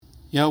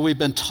We've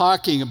been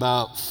talking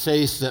about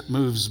faith that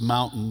moves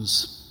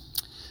mountains.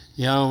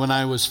 When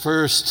I was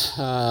first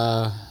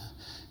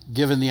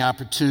given the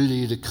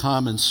opportunity to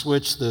come and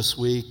switch this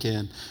week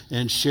and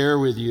share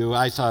with you,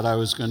 I thought I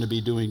was going to be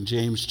doing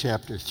James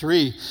chapter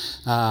 3.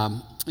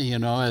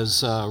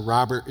 As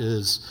Robert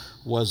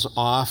was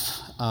off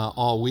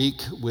all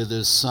week with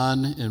his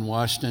son in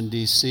Washington,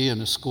 D.C.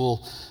 in a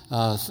school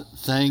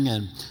thing,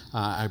 and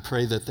I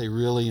pray that they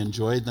really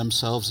enjoyed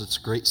themselves. It's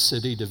a great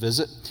city to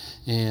visit,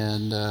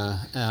 and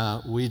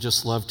we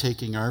just love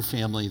taking our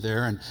family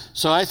there. And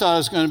so I thought I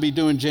was going to be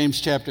doing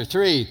James chapter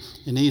 3,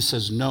 and he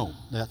says, "No,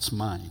 that's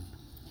mine."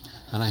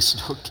 And I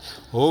said,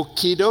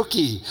 "Okie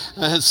dokie."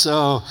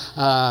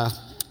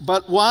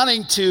 But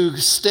wanting to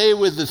stay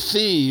with the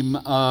theme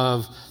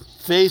of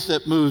faith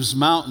that moves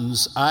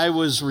mountains, I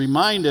was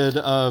reminded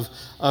of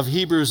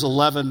Hebrews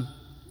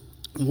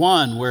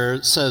 11:1, where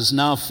it says,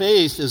 "Now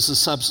faith is the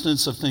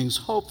substance of things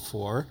hoped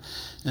for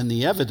and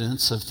the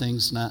evidence of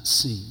things not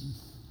seen."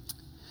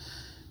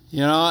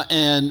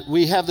 And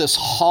we have this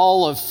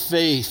hall of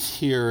faith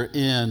here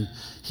in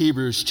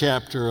Hebrews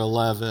chapter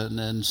 11.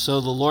 And so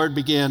the Lord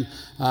began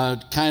I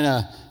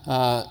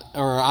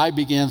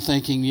began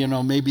thinking,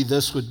 maybe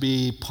this would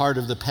be part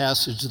of the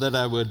passage that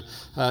I would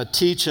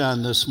teach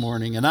on this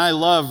morning. And I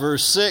love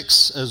verse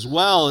 6 as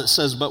well. It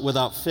says, "But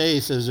without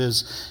faith it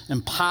is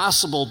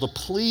impossible to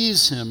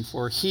please him,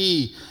 for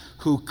he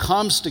who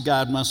comes to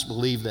God must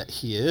believe that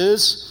he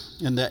is,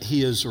 and that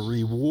he is a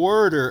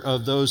rewarder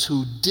of those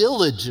who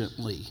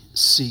diligently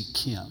seek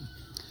him."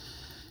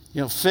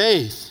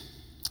 Faith.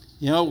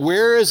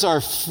 Where is our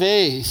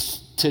faith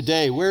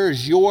today? Where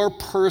is your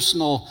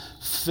personal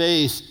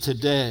faith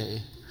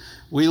today?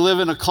 We live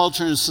in a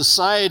culture and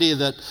society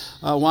that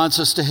wants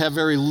us to have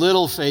very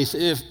little faith,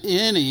 if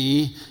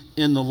any,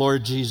 in the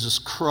Lord Jesus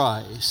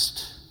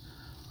Christ.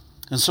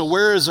 And so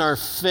where is our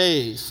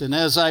faith? And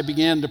as I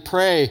began to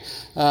pray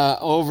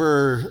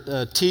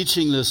over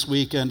teaching this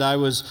weekend, I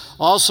was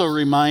also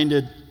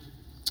reminded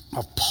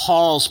of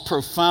Paul's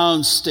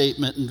profound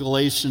statement in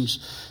Galatians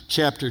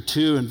chapter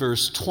 2 and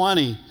verse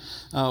 20,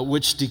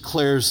 which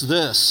declares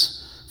this: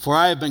 "For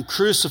I have been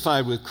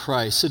crucified with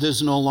Christ. It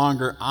is no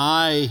longer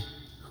I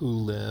who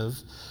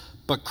live,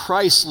 but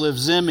Christ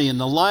lives in me. And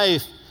the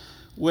life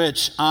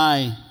which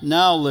I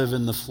now live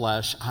in the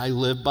flesh, I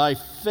live by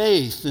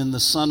faith in the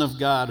Son of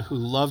God who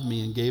loved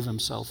me and gave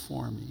himself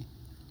for me."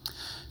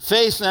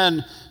 Faith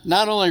then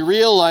not only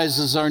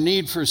realizes our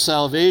need for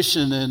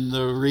salvation and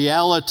the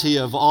reality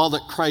of all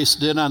that Christ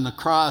did on the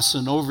cross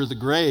and over the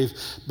grave,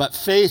 but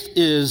faith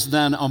is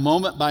then a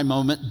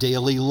moment-by-moment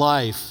daily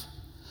life.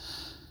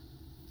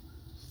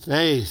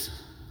 Faith.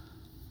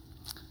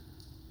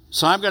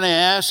 So I'm going to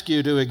ask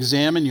you to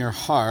examine your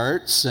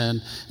hearts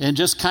and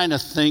just kind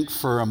of think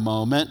for a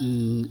moment.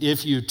 And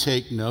if you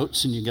take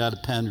notes and you got a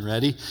pen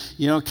ready,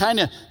 kind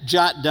of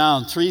jot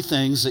down 3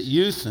 things that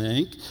you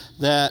think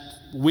that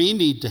we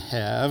need to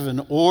have in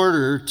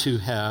order to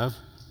have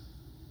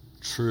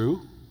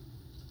true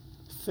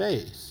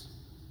faith.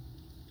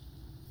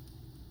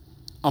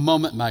 A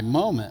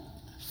moment-by-moment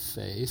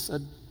faith, a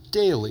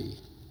daily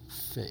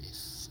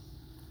faith.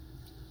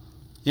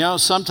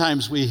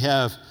 Sometimes we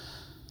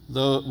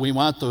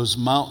want those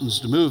mountains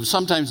to move.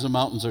 Sometimes the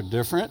mountains are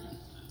different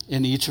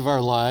in each of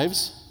our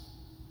lives.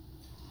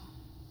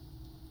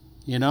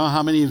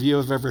 How many of you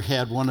have ever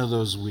had one of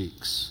those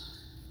weeks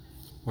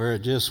where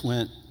it just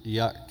went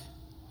yuck?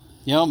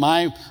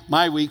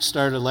 My week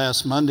started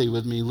last Monday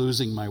with me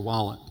losing my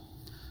wallet.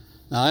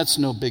 Now, that's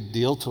no big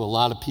deal to a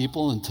lot of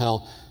people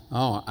until,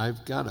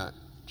 I've got a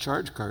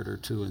charge card or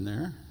 2 in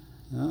there.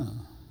 Oh.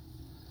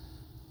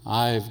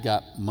 I've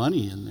got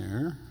money in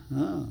there.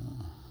 Oh.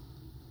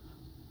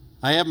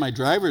 I have my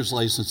driver's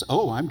license.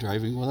 Oh, I'm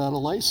driving without a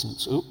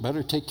license. Oh,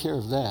 better take care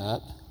of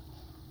that.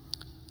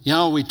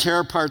 We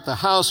tear apart the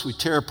house, we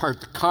tear apart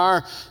the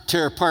car,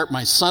 tear apart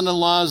my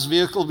son-in-law's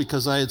vehicle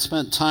because I had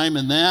spent time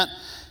in that.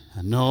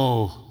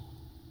 No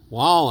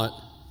wallet.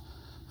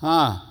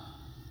 Now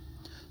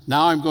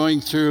I'm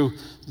going through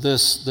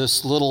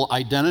this little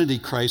identity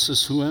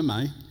crisis. Who am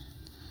I?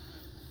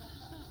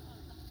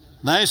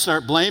 Then I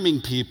start blaming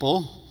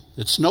people.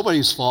 It's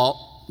nobody's fault.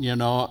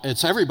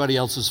 It's everybody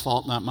else's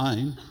fault, not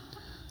mine,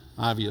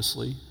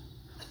 obviously.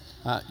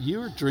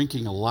 You're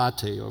drinking a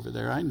latte over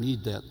there. I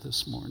need that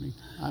this morning.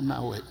 I'm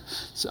not awake.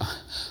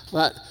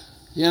 But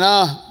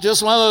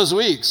just one of those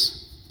weeks.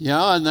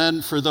 And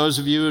then for those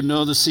of you who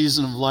know the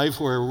season of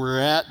life where we're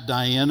at,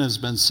 Diane has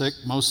been sick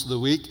most of the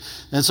week.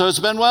 And so it's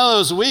been one of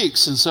those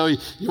weeks. And so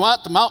you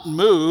want the mountain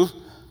move.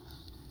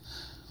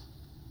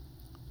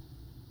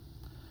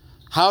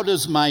 How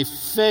does my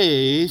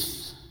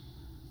faith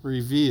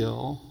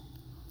reveal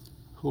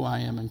who I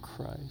am in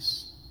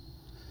Christ?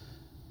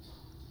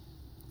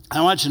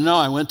 I want you to know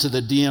I went to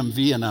the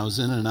DMV and I was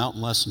in and out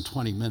in less than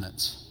 20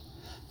 minutes.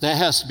 That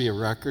has to be a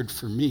record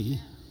for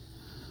me.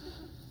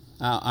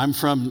 I'm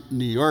from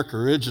New York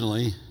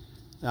originally.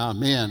 Oh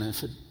man,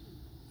 if it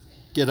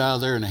get out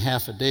of there in a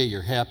half a day,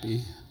 you're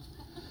happy.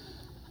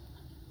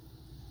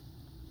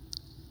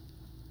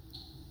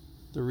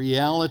 the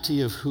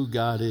reality of who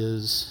God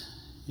is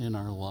in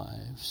our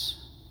lives.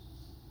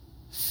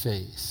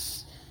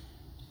 Faith.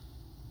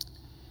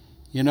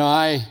 You know,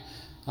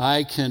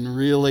 I can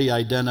really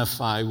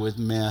identify with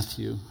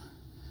Matthew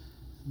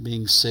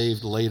being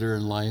saved later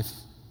in life,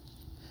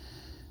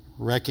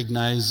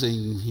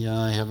 recognizing,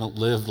 I haven't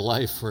lived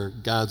life for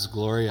God's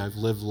glory, I've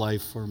lived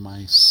life for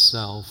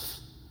myself.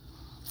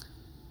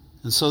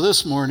 And so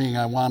this morning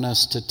I want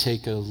us to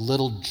take a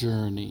little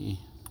journey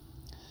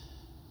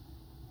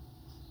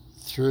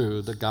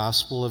through the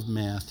Gospel of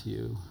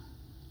Matthew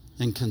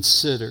and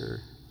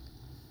consider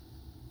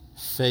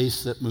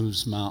faith that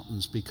moves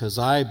mountains, because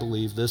I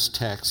believe this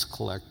tax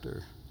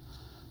collector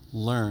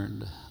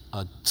learned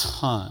a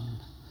ton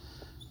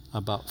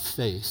about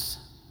faith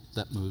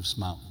that moves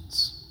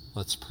mountains.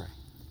 Let's pray.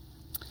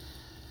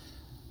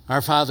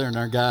 Our Father and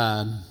our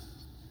God,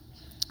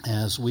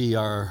 as we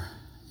are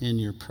in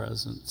your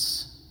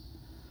presence,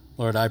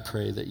 Lord, I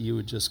pray that you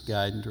would just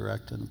guide and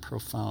direct in a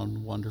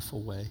profound,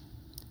 wonderful way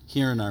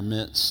here in our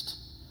midst.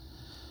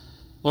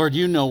 Lord,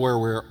 you know where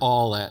we're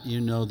all at. You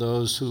know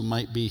those who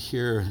might be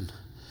here in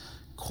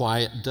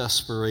quiet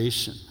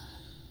desperation.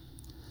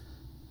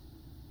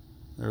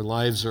 Their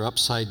lives are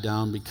upside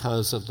down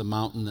because of the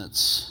mountain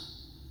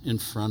that's in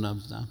front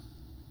of them.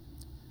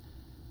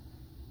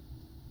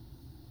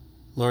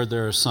 Lord,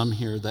 there are some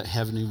here that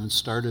haven't even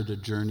started a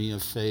journey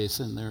of faith,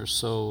 and they're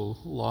so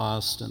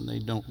lost and they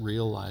don't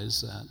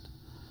realize that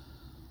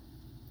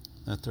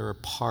they're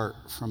apart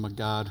from a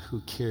God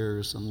who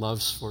cares and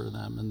loves for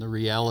them, and the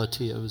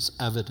reality is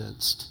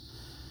evidenced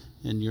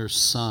in your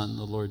Son,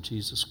 the Lord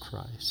Jesus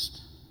Christ.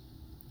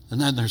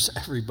 And then there's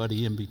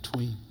everybody in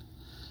between,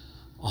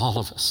 all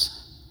of us.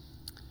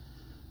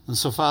 And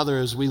so, Father,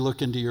 as we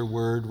look into your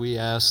word, we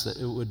ask that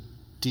it would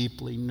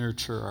deeply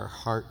nurture our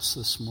hearts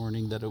this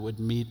morning, that it would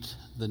meet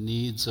the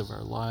needs of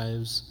our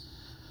lives.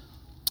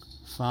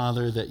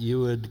 Father, that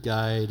you would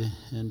guide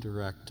and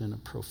direct in a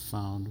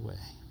profound way.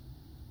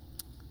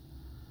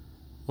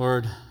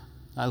 Lord,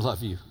 I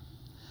love you.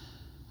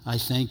 I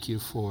thank you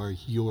for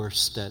your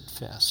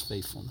steadfast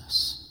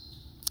faithfulness.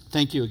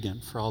 Thank you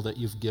again for all that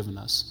you've given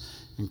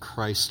us in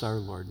Christ our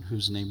Lord, in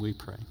whose name we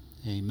pray.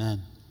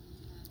 Amen.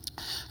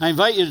 I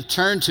invite you to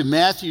turn to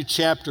Matthew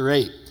chapter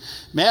 8.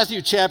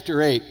 Matthew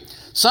chapter 8.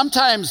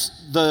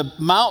 Sometimes the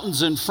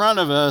mountains in front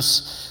of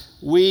us,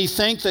 we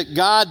think that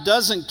God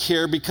doesn't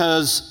care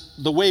because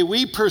the way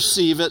we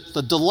perceive it,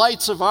 the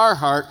delights of our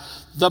heart,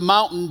 the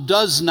mountain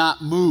does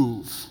not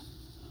move.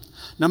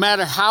 No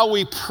matter how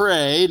we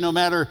pray, no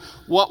matter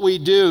what we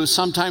do,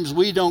 sometimes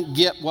we don't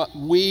get what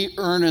we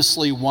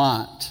earnestly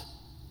want.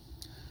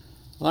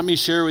 Let me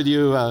share with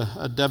you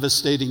a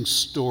devastating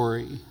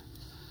story.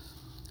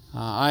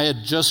 I had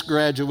just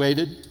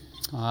graduated,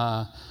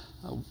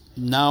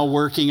 now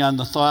working on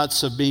the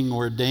thoughts of being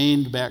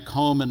ordained back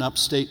home in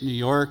upstate New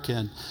York,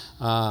 and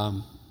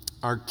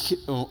our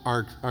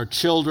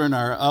children,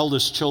 our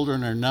eldest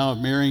children, are now of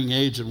marrying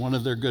age, and one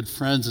of their good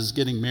friends is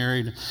getting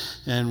married,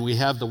 and we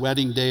have the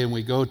wedding day, and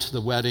we go to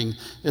the wedding.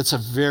 It's a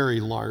very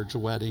large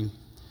wedding,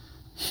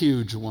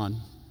 huge one.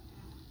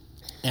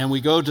 And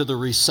we go to the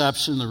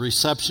reception. The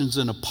reception's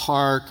in a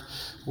park.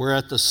 We're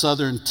at the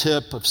southern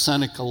tip of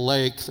Seneca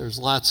Lake. There's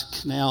lots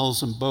of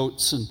canals and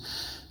boats and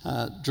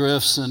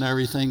drifts and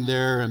everything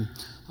there. And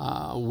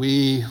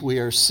we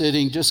are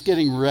sitting, just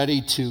getting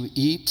ready to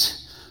eat.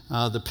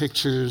 The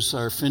pictures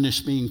are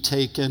finished being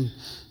taken,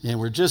 and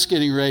we're just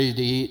getting ready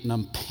to eat, and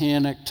a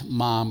panicked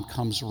mom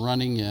comes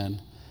running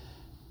in,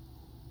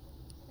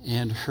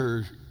 and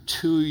her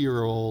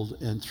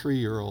 2-year-old and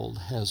 3-year-old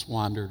has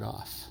wandered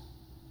off.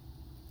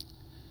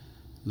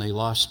 And they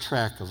lost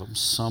track of them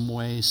some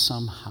way,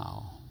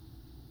 somehow.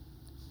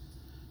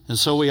 And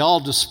so we all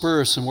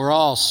disperse, and we're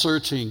all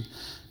searching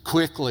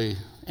quickly,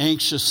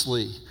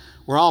 anxiously.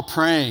 We're all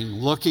praying,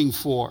 looking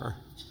for.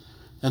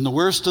 And the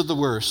worst of the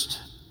worst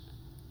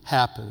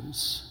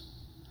happens.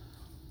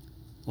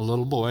 A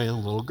little boy and a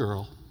little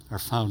girl are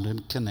found in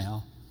a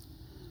canal,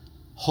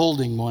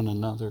 holding one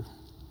another,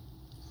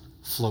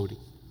 floating.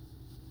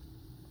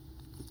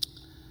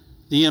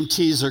 The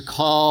EMTs are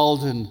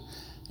called, and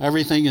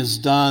everything is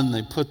done.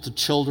 They put the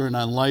children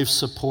on life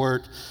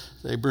support.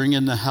 They bring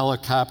in the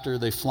helicopter.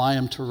 They fly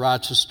them to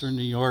Rochester,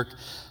 New York.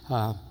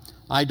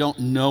 I don't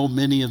know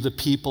many of the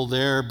people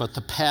there, but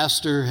the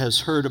pastor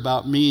has heard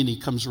about me, and he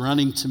comes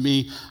running to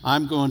me.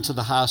 I'm going to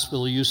the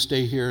hospital. You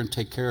stay here and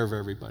take care of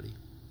everybody.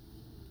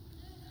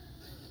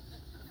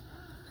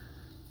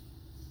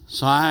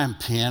 So I'm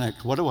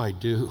panicked. What do I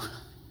do?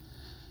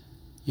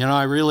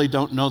 I really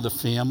don't know the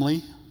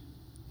family.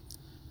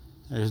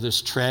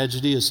 This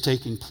tragedy is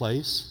taking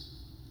place.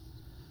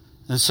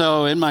 And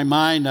so in my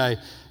mind,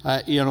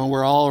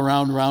 we're all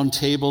around round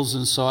tables,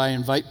 and so I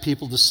invite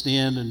people to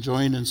stand and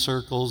join in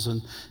circles,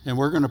 and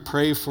we're going to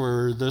pray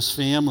for this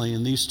family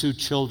and these 2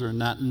 children,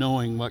 not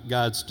knowing what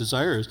God's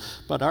desire is.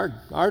 But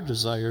our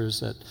desire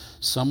is that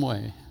some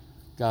way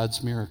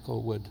God's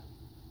miracle would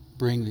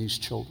bring these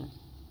children.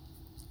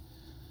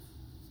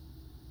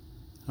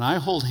 And I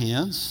hold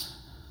hands.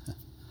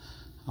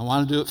 I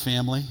want to do it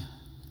family.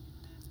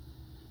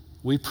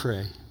 we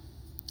pray.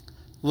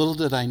 Little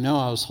did I know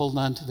I was holding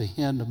on to the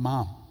hand of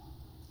Mom.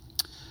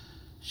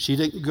 She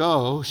didn't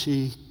go.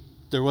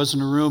 There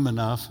wasn't a room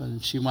enough,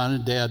 and she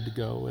wanted Dad to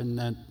go, and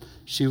that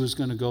she was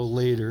going to go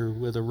later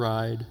with a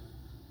ride.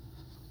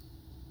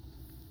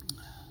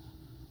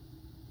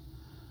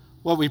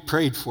 What we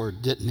prayed for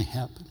didn't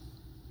happen.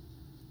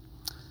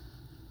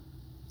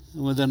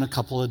 And within a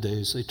couple of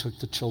days, they took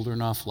the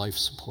children off life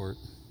support.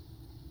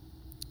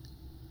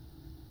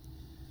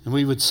 And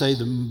we would say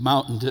the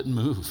mountain didn't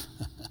move.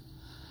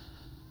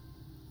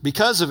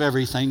 Because of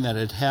everything that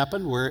had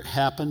happened, where it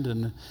happened,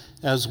 and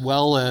as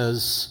well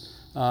as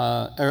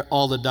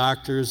all the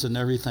doctors and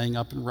everything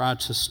up in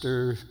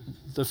Rochester,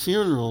 the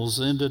funerals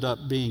ended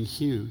up being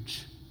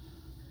huge.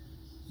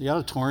 The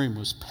auditorium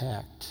was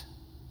packed.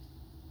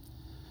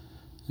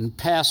 And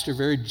Pastor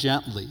very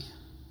gently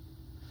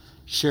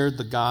shared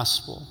the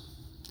gospel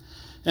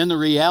and the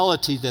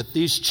reality that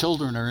these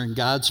children are in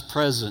God's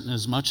presence. And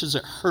as much as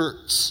it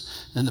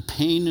hurts and the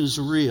pain is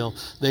real,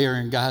 they are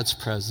in God's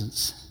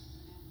presence.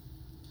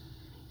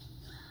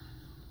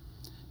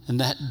 And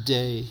that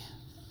day,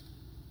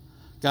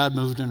 God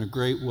moved in a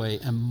great way,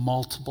 and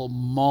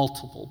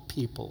multiple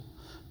people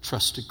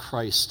trusted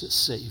Christ as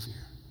Savior.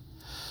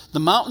 The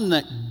mountain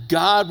that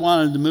God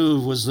wanted to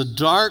move was the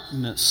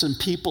darkness in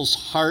people's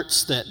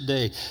hearts that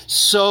day,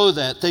 so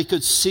that they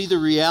could see the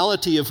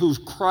reality of who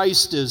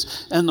Christ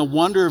is and the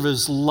wonder of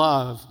his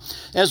love.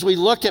 As we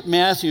look at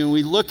Matthew and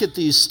we look at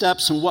these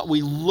steps and what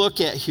we look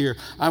at here,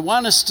 I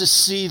want us to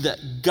see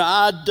that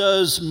God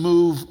does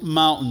move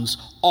mountains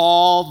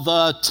all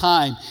the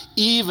time,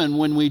 even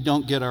when we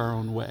don't get our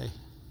own way.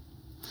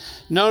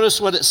 Notice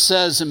what it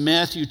says in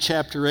Matthew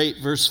chapter 8,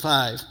 verse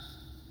 5.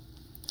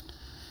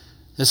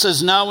 It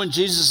says, "Now when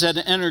Jesus had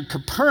entered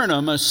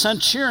Capernaum, a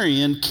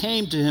centurion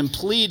came to him,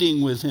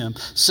 pleading with him,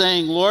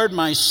 saying, 'Lord,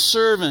 my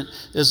servant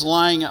is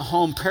lying at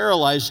home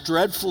paralyzed,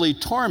 dreadfully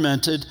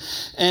tormented.'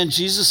 And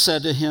Jesus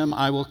said to him,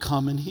 'I will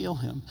come and heal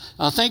him.'"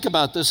 Now think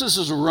about this. This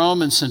is a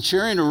Roman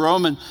centurion, a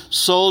Roman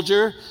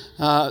soldier,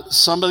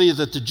 somebody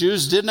that the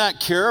Jews did not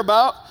care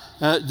about.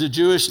 The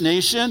Jewish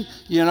nation,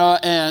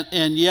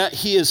 and yet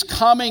he is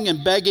coming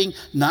and begging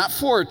not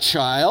for a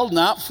child,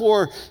 not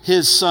for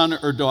his son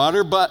or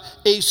daughter, but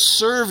a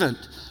servant.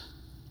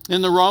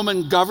 In the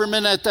Roman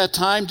government at that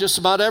time, just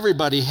about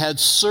everybody had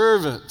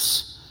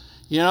servants,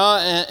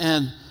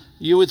 and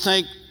you would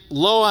think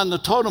low on the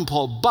totem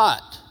pole,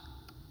 but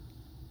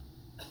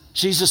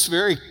Jesus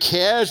very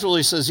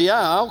casually says, "Yeah,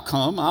 I'll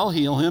come, I'll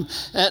heal him."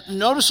 And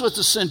notice what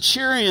the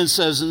centurion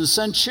says. And the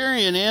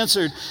centurion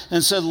answered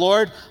and said,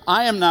 "Lord,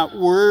 I am not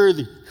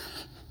worthy."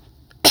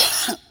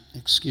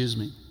 Excuse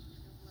me.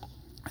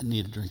 I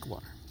need a drink of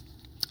water.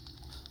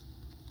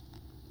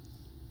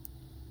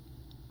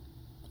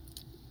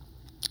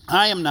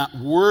 "I am not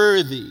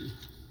worthy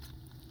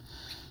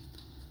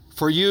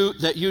for you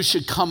that you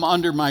should come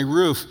under my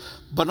roof.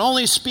 But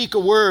only speak a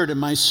word, and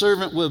my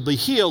servant will be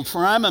healed.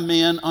 For I'm a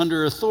man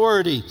under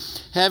authority,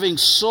 having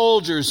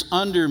soldiers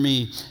under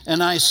me.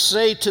 And I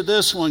say to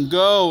this one,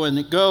 'Go,' and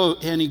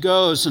he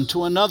goes. And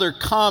to another,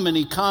 'Come,' and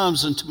he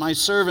comes. And to my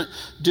servant,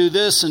 'Do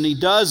this,' and he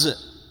does it."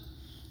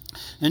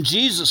 And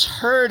Jesus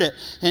heard it,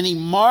 and he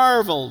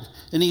marveled.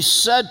 And he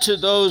said to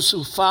those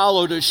who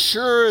followed,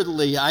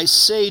 "Assuredly, I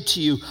say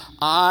to you,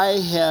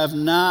 I have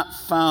not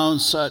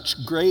found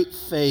such great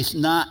faith,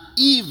 not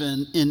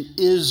even in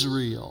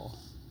Israel.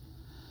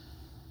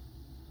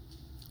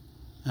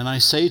 And I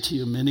say to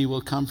you, many will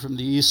come from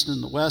the east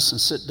and the west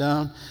and sit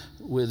down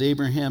with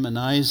Abraham and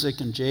Isaac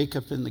and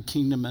Jacob in the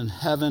kingdom in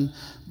heaven,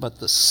 but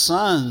the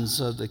sons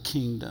of the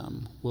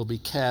kingdom will be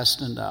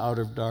cast into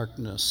outer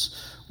darkness,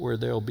 where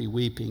there will be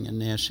weeping and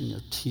gnashing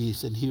of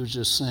teeth." And he was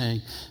just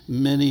saying,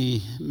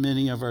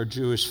 many of our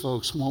Jewish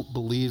folks won't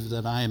believe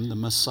that I am the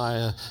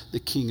Messiah, the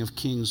King of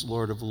kings,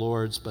 Lord of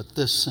lords, but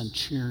this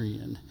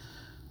centurion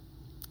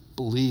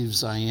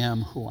believes I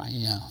am who I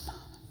am.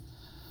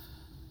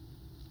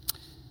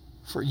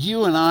 For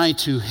you and I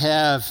to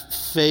have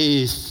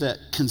faith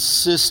that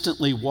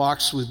consistently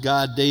walks with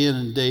God day in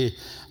and day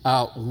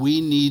out, we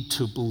need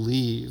to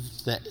believe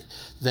that,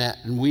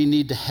 and we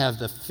need to have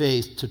the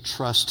faith to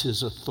trust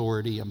his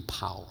authority and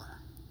power.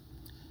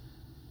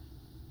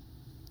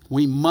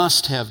 We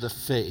must have the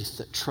faith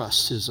that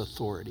trusts his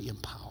authority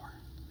and power.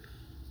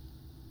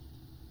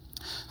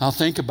 Now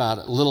think about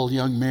it, little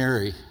young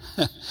Mary,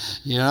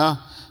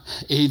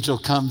 angel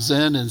comes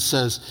in and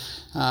says,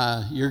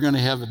 "You're going to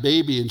have a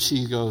baby," and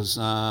she goes,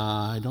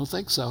 "I don't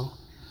think so.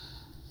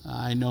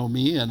 I know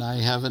me, and I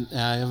haven't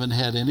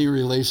had any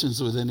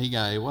relations with any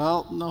guy."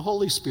 "Well, the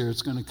Holy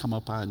Spirit's going to come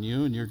upon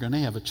you, and you're going to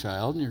have a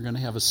child, and you're going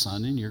to have a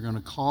son, and you're going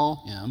to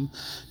call him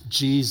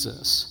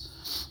Jesus."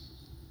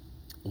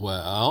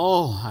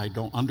 "Well, I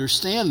don't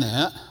understand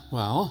that."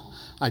 "Well,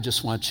 I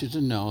just want you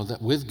to know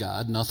that with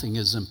God, nothing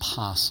is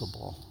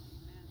impossible."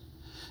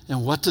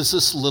 And what does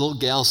this little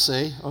gal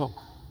say? "Oh,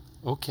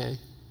 okay.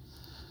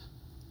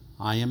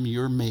 I am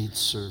your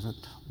maidservant.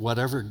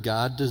 Whatever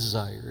God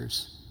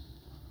desires,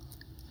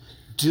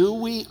 do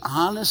we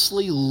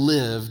honestly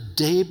live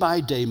day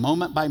by day,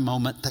 moment by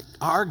moment, that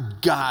our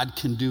God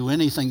can do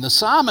anything? The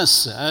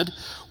psalmist said,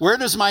 where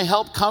does my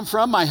help come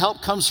from? My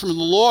help comes from the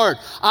Lord.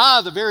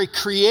 The very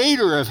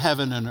creator of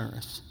heaven and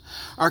earth.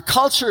 Our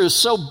culture is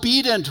so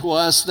beat into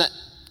us that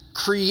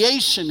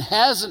creation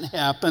hasn't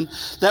happened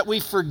that we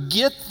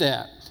forget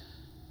that.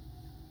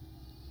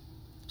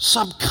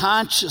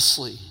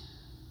 Subconsciously.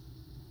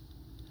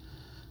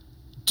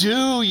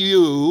 Do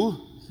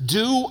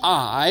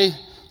I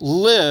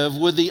live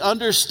with the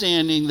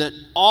understanding that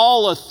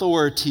all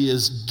authority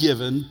is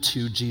given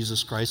to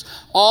Jesus Christ?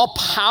 All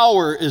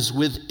power is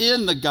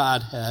within the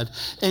Godhead,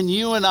 and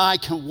you and I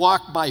can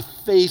walk by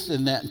faith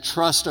in that and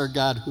trust our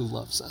God who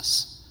loves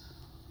us.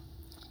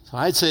 So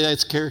I'd say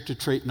that's character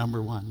trait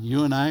number one.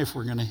 You and I, if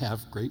we're going to have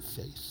great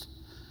faith,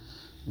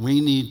 we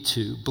need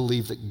to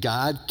believe that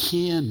God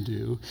can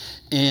do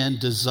and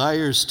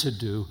desires to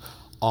do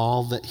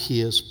all that he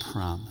has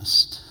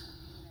promised.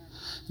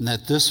 And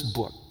that this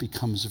book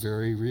becomes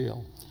very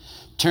real.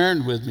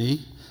 Turn with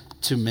me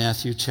to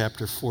Matthew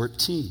chapter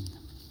 14.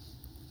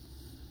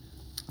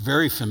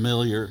 Very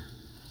familiar,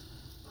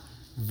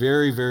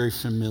 very, very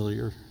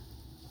familiar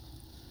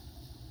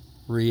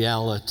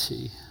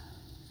reality.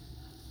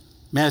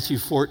 Matthew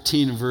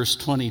 14 and verse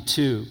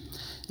 22.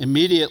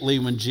 Immediately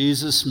when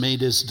Jesus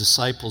made his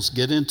disciples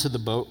get into the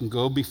boat and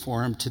go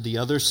before him to the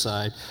other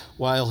side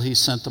while he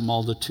sent the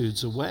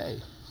multitudes away.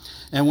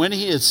 And when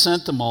he had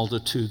sent the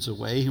multitudes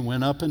away, he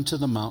went up into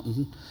the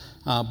mountain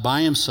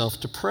by himself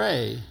to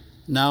pray.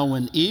 Now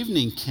when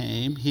evening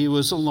came, he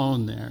was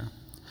alone there.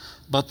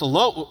 But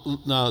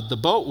the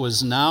boat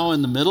was now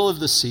in the middle of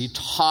the sea,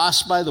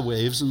 tossed by the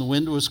waves, and the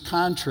wind was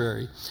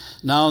contrary.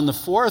 Now in the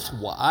fourth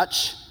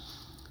watch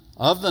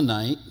of the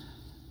night,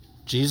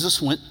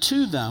 Jesus went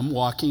to them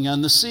walking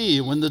on the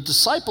sea. When the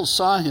disciples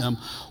saw him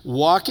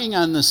walking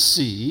on the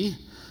sea,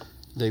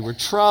 they were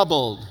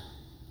troubled,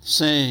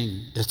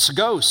 saying, "It's a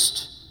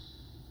ghost."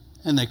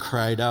 And they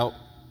cried out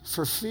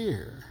for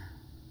fear.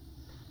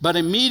 But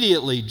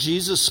immediately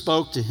Jesus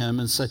spoke to him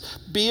and said,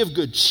 "Be of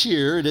good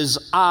cheer, it is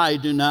I,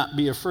 do not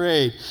be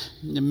afraid."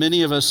 And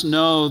many of us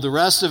know the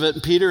rest of it.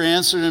 And Peter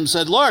answered him and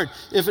said, "Lord,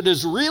 if it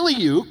is really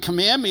you,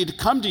 command me to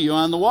come to you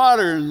on the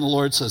water." And the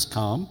Lord says,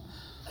 "Come."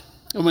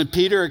 And when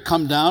Peter had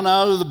come down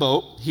out of the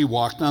boat, he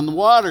walked on the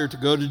water to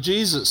go to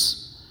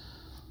Jesus.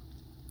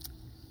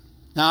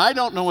 Now, I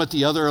don't know what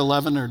the other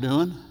 11 are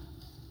doing.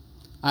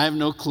 I have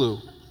no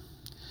clue.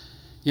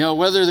 You know,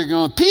 whether they're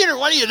going, "Peter,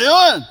 what are you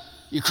doing?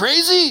 You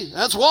crazy?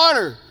 That's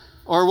water."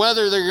 Or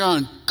whether they're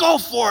going, "Go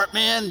for it,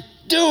 man.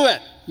 Do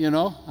it." You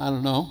know, I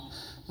don't know.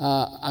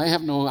 I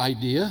have no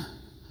idea.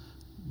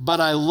 But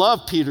I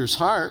love Peter's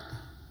heart.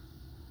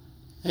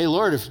 Hey,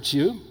 Lord, if it's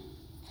you,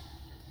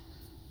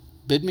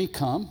 bid me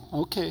come.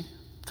 Okay,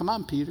 come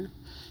on, Peter.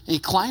 And he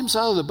climbs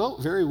out of the boat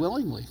very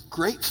willingly.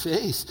 Great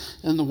faith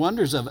and the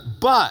wonders of it.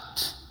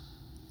 But,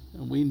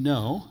 and we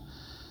know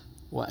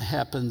what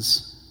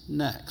happens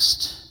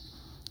next.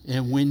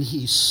 And when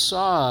he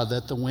saw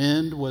that the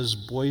wind was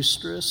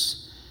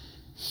boisterous,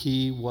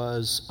 he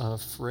was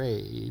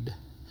afraid.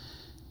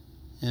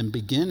 And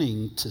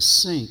beginning to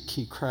sink,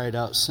 he cried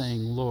out,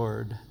 saying,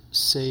 "Lord,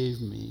 save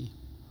me."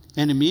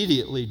 And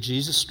immediately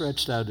Jesus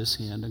stretched out his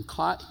hand and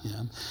caught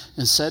him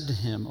and said to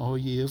him, "O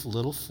ye of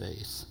little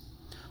faith,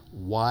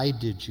 why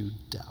did you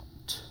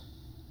doubt?"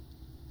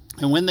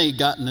 And when they had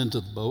gotten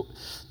into the boat,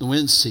 the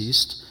wind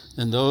ceased,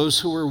 and those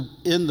who were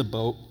in the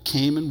boat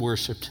came and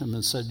worshipped him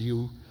and said,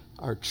 you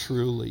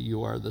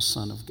are the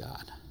Son of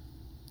God."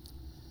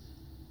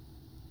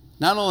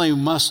 Not only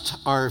must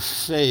our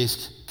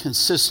faith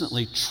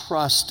consistently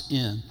trust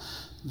in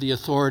the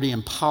authority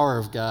and power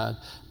of God,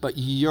 but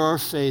your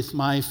faith,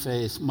 my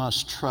faith,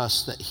 must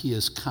trust that he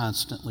is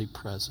constantly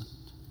present.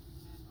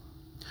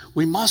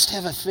 We must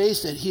have a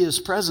faith that he is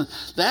present.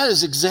 That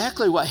is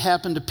exactly what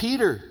happened to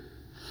Peter.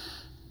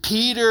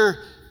 Peter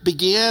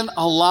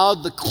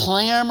allowed the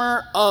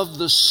clamor of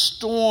the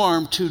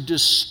storm to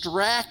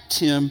distract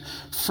him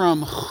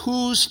from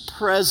whose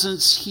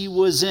presence he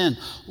was in.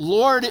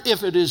 "Lord,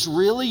 if it is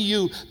really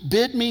you,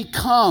 bid me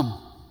come."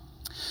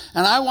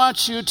 And I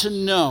want you to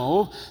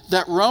know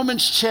that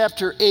Romans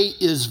chapter 8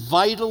 is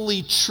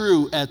vitally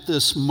true at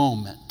this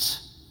moment.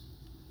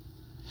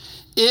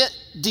 It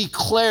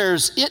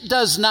declares it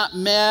does not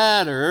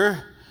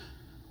matter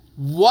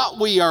what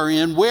we are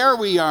in, where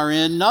we are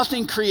in,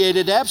 nothing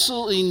created,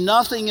 absolutely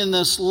nothing in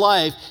this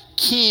life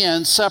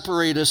can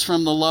separate us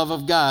from the love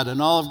of God.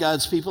 And all of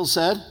God's people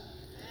said?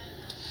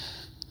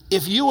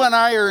 If you and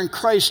I are in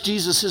Christ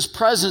Jesus, his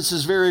presence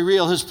is very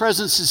real. His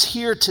presence is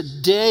here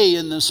today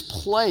in this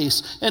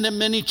place and in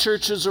many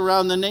churches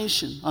around the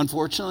nation.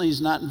 Unfortunately,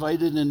 he's not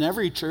invited in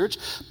every church,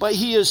 but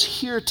he is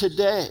here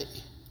today.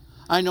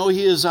 I know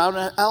he is out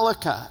at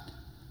Ellicott.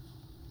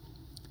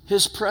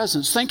 His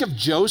presence. Think of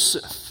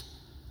Joseph.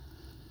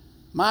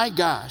 My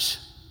gosh.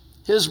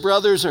 His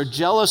brothers are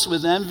jealous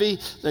with envy.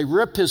 They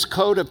rip his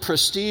coat of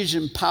prestige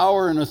and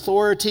power and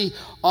authority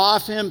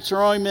off him,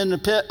 throw him in the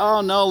pit.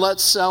 Oh no,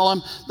 let's sell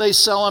him. They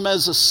sell him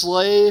as a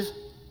slave.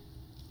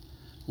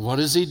 What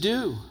does he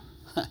do?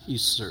 He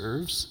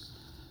serves.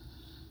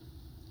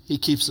 He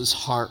keeps his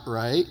heart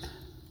right.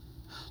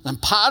 Then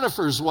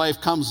Potiphar's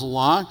wife comes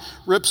along,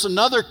 rips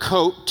another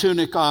coat,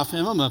 tunic off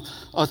him of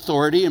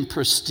authority and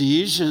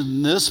prestige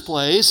in this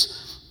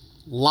place,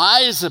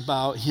 lies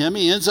about him.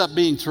 He ends up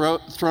being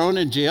thrown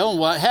in jail, and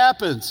what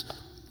happens?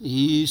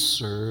 He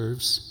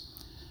serves.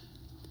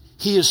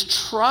 He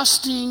is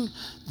trusting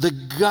the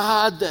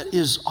God that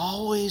is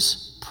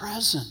always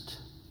present.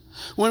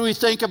 When we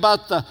think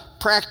about the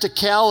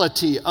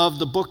practicality of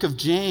the book of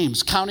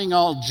James, counting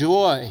all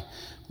joy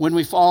when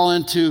we fall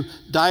into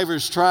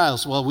diverse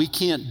trials, well, we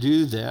can't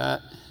do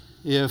that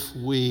if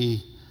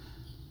we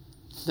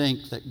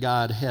think that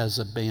God has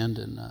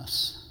abandoned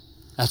us.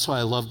 That's why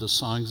I love the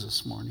songs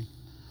this morning.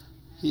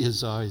 He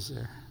is always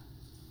there.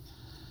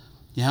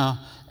 You know,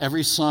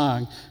 every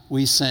song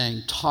we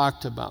sang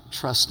talked about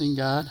trusting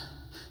God,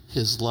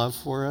 His love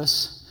for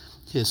us,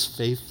 His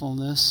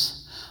faithfulness,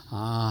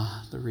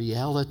 the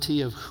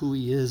reality of who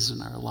He is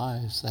in our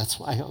lives. That's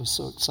why I was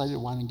so excited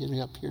wanting to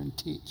get up here and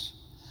teach.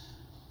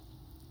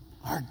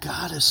 Our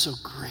God is so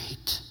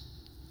great.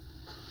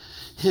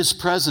 His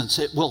presence,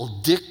 it will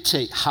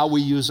dictate how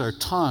we use our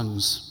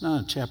tongues.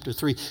 Chapter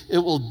 3. It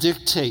will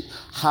dictate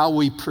how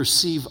we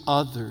perceive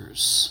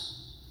others.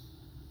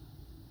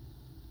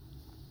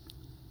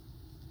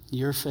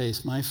 Your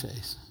faith, my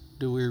faith.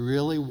 Do we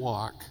really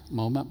walk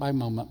moment by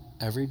moment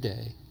every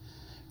day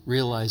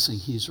realizing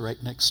He's right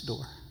next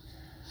door?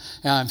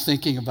 Now I'm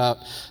thinking about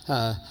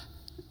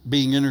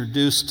being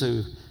introduced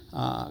to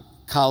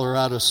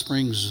Colorado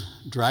Springs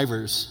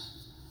drivers.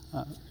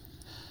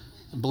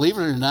 Believe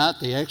it or not,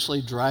 they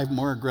actually drive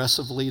more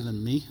aggressively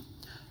than me.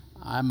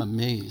 I'm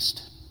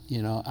amazed.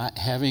 You know,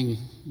 having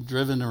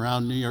driven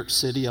around New York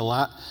City a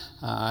lot,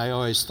 I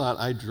always thought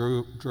I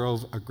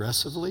drove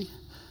aggressively.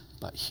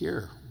 But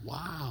here,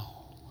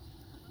 wow.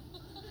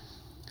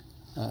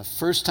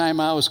 First time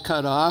I was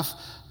cut off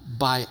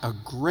by a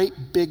great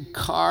big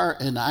car,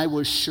 and I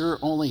was sure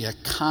only a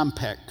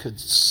compact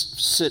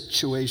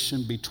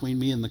situation between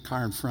me and the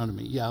car in front of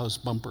me. Yeah, I was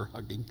bumper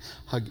hugging,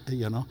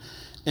 you know.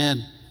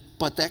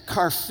 But that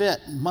car fit.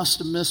 Must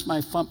have missed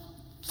my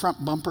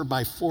front bumper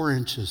by 4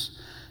 inches.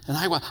 And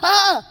I went,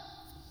 ah!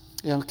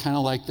 You know, kind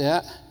of like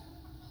that.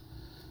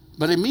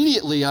 But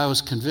immediately I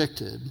was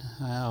convicted.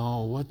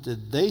 Oh, what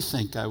did they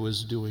think I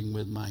was doing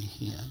with my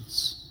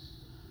hands?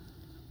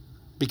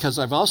 Because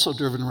I've also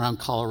driven around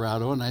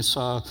Colorado and I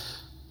saw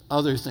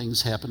other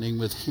things happening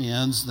with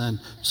hands than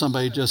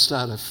somebody just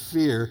out of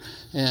fear.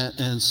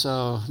 And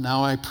so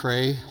now I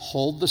pray,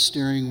 hold the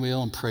steering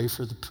wheel and pray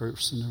for the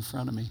person in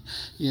front of me.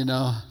 You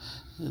know,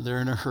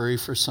 they're in a hurry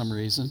for some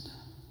reason.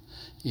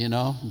 You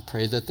know, and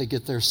pray that they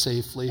get there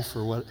safely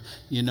for what,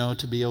 you know,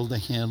 to be able to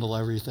handle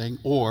everything.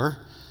 Or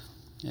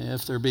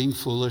if they're being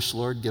foolish,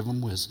 Lord, give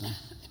them wisdom.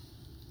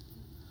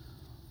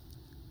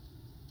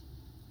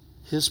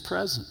 His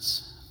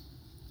presence.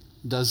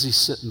 Does He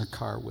sit in the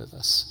car with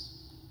us?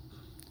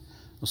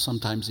 Well,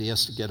 sometimes He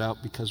has to get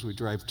out because we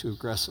drive too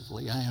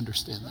aggressively. I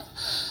understand that.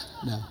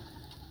 No.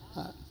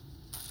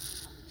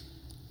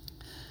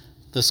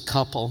 This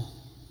couple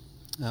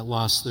that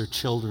lost their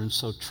children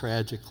so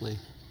tragically,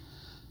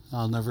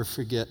 I'll never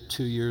forget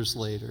 2 years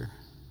later,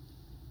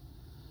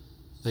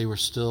 they were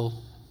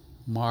still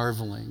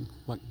marveling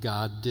what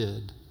God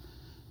did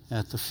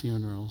at the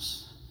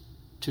funerals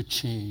to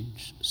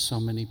change so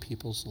many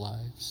people's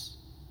lives.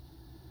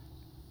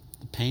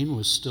 The pain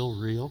was still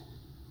real.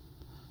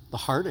 The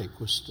heartache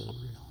was still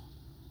real.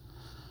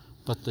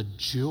 But the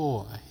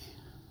joy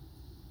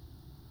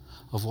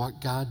of what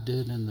God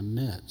did in the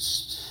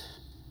midst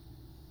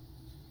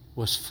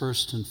was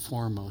first and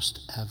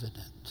foremost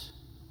evident.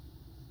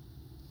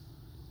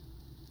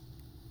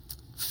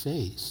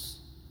 Faith.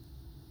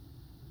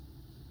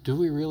 Do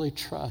we really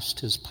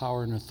trust His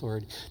power and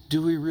authority?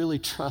 Do we really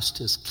trust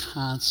His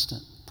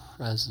constant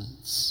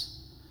presence?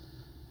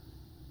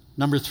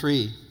 Number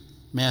 3,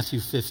 Matthew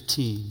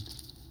 15.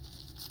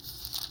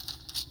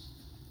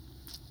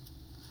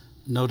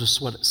 Notice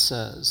what it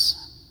says,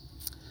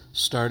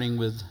 starting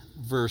with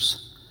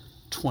verse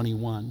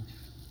 21.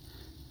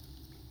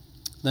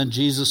 Then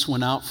Jesus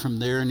went out from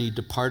there, and He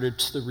departed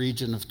to the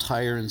region of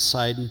Tyre and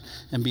Sidon.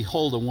 And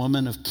behold, a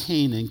woman of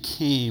Canaan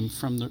came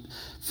from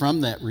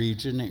that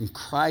region and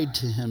cried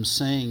to Him,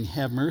 saying,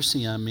 "Have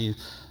mercy on me,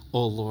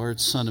 O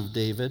Lord, Son of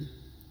David.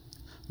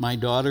 My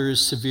daughter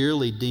is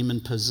severely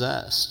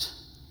demon-possessed."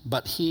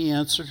 But He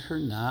answered her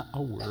not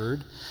a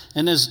word.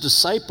 And His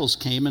disciples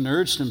came and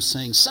urged Him,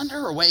 saying, send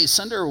her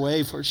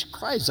away, for she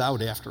cries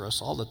out after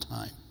us all the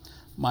time.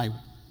 My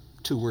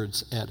 2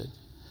 words added.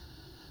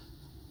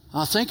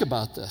 Now think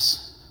about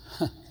this.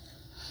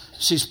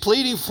 She's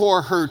pleading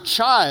for her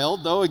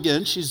child, though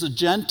again she's a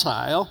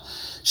Gentile.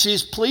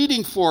 She's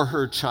pleading for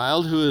her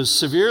child who is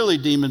severely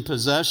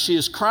demon-possessed. She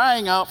is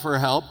crying out for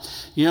help.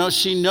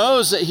 She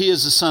knows that he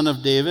is the son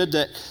of David,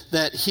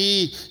 that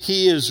he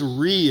is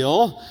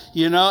real,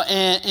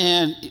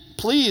 and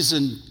please,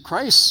 and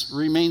Christ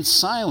remains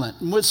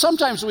silent.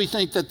 Sometimes we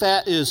think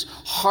that is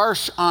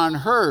harsh on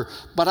her,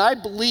 but I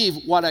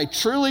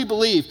truly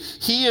believe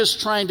he is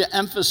trying to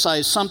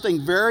emphasize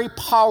something very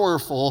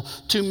powerful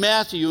to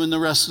Matthew and the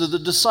rest of the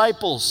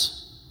disciples.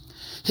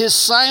 His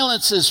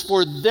silence is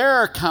for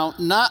their account,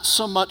 not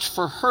so much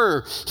for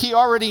her. He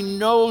already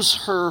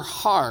knows her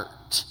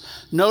heart.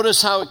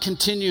 Notice how it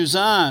continues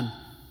on.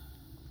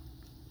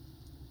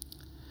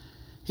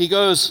 He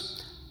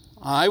goes,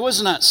 I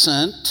was not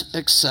sent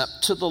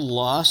except to the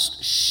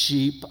lost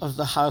sheep of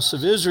the house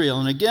of Israel.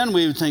 And again,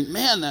 we would think,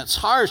 man, that's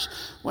harsh.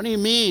 What do you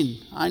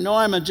mean? I know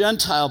I'm a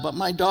Gentile, but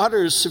my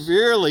daughter is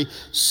severely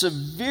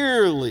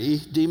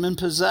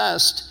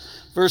demon-possessed.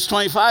 Verse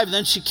 25,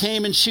 then she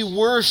came and she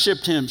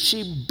worshiped him.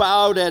 She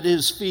bowed at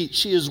his feet.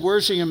 She is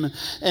worshiping him.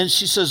 And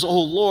she says,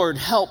 oh, Lord,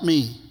 help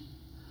me.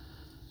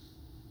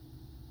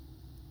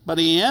 But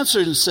he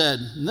answered and said,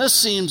 and this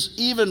seems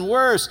even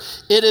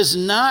worse, it is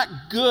not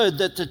good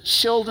that the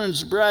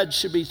children's bread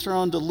should be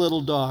thrown to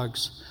little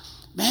dogs.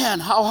 Man,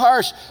 how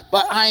harsh.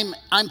 But I'm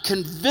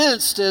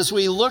convinced as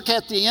we look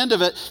at the end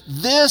of it,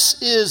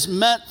 this is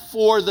meant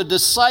for the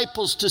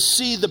disciples to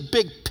see the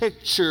big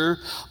picture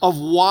of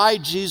why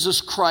Jesus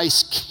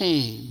Christ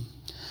came.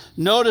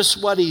 Notice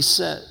what she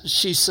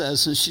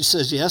says, and she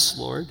says, yes,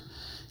 Lord,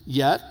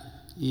 yet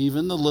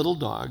even the little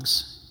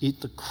dogs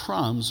eat the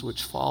crumbs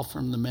which fall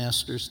from the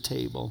master's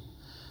table.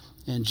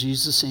 And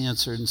Jesus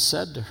answered and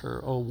said to her,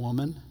 O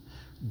woman,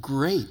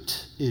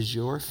 great is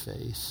your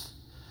faith.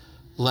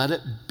 Let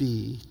it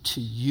be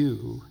to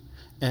you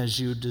as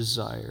you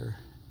desire.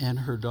 And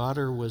her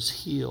daughter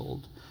was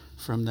healed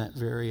from that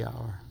very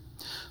hour.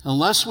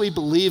 Unless we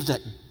believe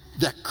that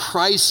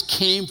Christ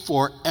came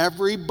for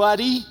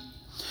everybody,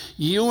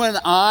 you and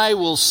I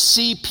will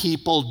see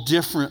people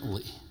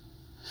differently.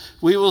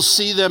 We will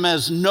see them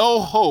as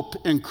no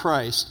hope in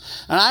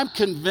Christ. And I'm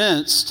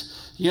convinced,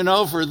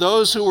 for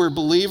those who were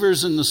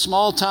believers in the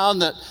small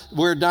town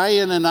where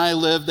Diane and I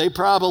lived, they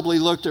probably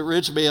looked at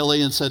Rich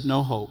Bailey and said,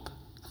 no hope.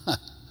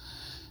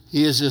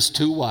 He is just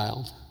too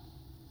wild.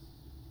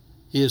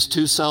 He is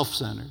too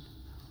self-centered.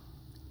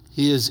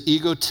 He is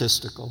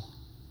egotistical.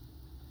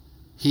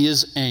 He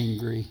is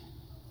angry.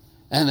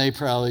 And they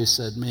probably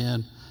said,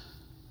 man,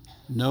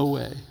 no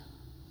way.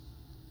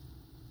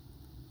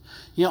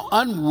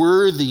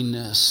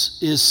 Unworthiness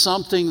is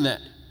something that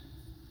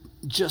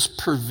just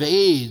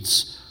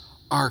pervades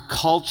our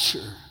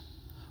culture.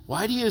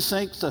 Why do you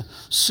think the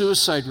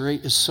suicide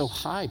rate is so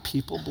high?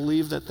 People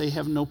believe that they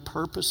have no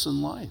purpose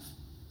in life.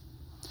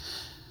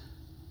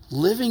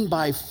 Living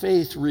by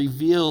faith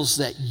reveals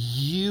that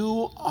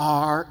you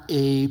are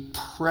a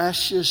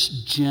precious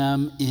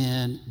gem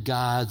in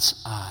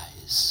God's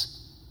eyes.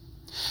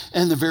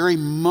 And the very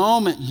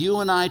moment you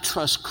and I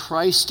trust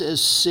Christ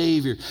as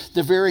Savior,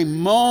 the very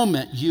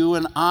moment you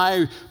and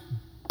I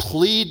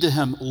plead to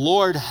Him,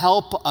 Lord,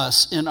 help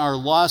us in our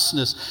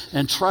lostness,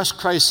 and trust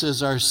Christ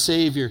as our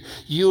Savior,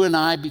 you and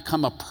I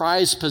become a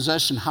prized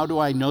possession. How do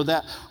I know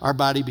that? Our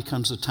body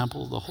becomes a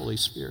temple of the Holy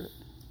Spirit.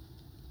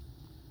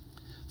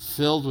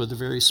 Filled with the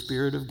very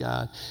Spirit of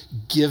God,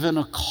 given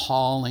a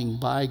calling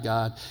by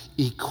God,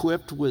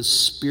 equipped with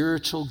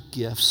spiritual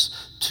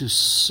gifts to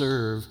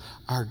serve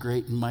our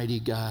great and mighty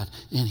God.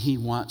 And He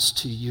wants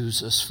to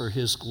use us for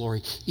His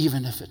glory,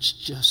 even if it's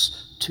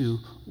just to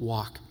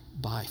walk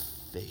by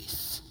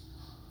faith.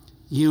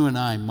 You and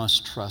I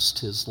must trust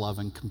His love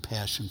and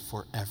compassion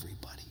for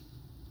everybody.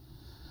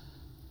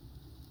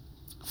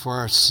 For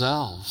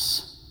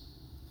ourselves.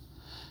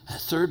 That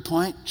third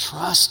point,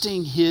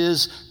 trusting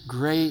His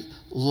great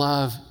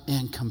love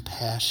and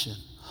compassion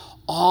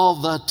all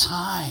the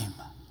time.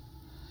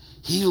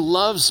 He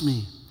loves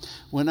me.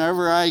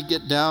 Whenever I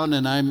get down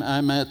and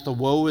I'm at the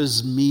woe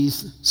is me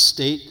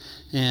state,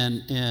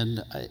 and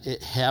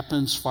it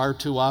happens far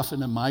too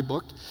often in my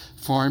book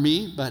for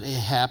me, but it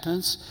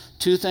happens.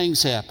 Two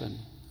things happen.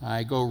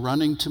 I go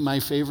running to my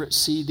favorite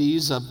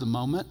CDs of the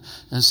moment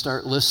and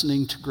start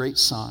listening to great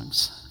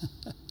songs.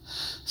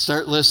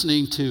 Start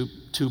listening to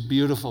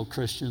beautiful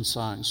Christian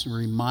songs,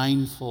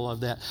 mindful of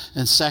that.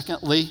 And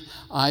secondly,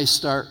 I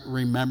start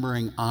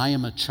remembering I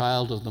am a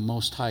child of the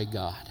Most High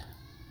God.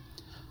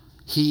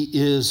 He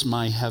is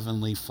my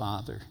Heavenly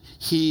Father.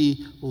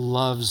 He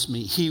loves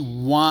me. He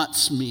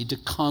wants me to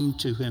come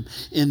to Him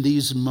in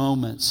these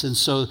moments. And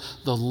so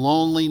the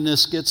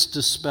loneliness gets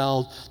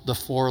dispelled, the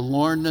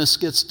forlornness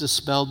gets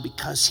dispelled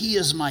because He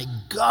is my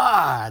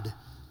God.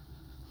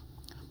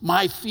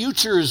 My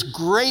future is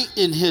great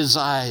in His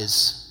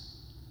eyes.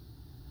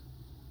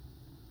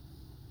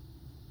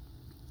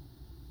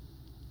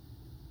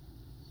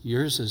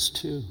 Yours is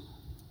too.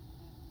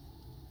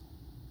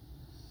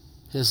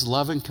 His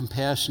love and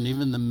compassion,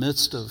 even in the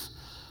midst of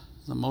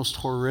the most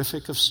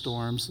horrific of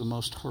storms, the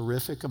most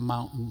horrific of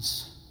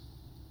mountains,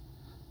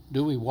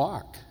 do we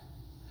walk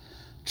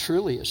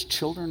truly as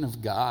children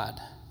of God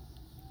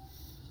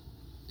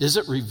Is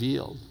it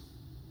revealed?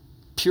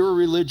 Pure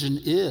religion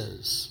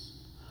is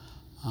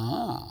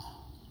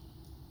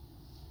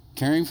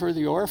caring for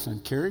the orphan,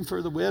 caring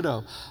for the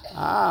widow.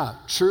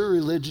 True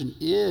religion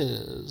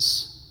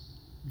is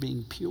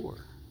being pure.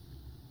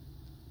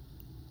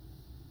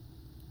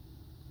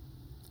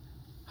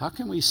 How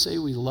can we say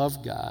we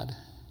love God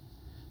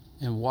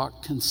and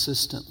walk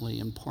consistently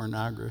in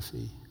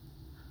pornography,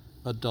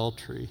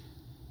 adultery?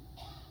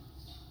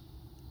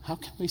 How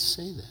can we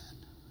say that?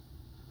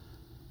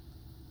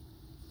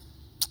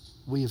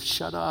 We have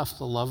shut off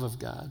the love of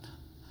God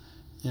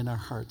in our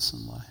hearts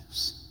and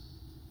lives.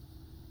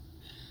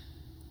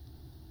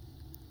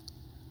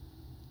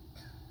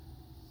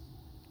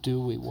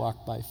 Do we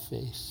walk by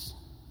faith,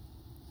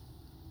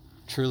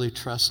 truly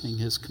trusting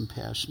His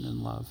compassion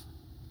and love,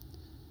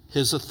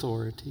 His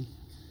authority,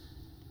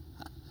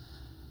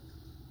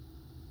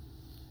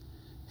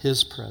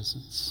 His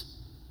presence,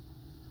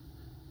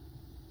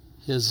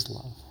 His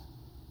love?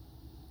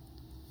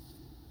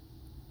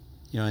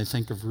 I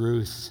think of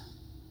Ruth.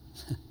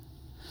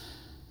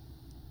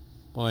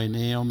 Boy,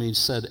 Naomi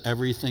said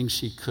everything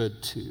she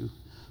could to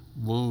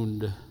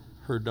wound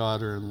her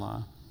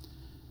daughter-in-law.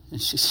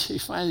 And she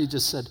finally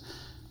just said,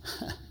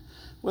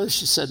 whether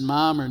she said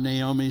Mom or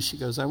Naomi, she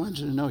goes, I want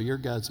you to know your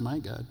God's my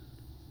God.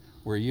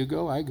 Where you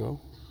go, I go.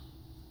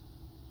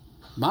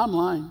 Bottom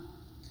line,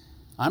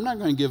 I'm not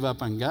going to give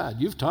up on God.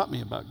 You've taught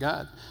me about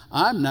God.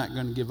 I'm not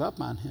going to give up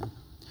on Him.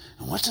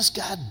 And what does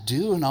God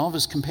do in all of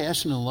His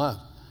compassion and love?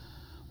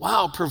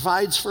 Wow,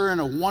 provides for her in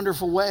a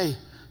wonderful way.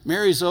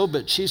 Mary's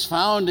Obed, she's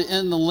found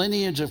in the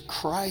lineage of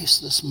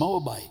Christ, this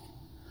Moabite.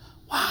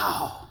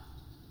 Wow.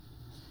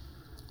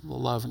 The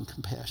love and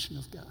compassion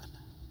of God.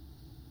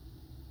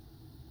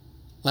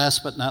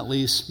 Last but not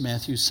least,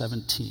 Matthew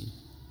 17.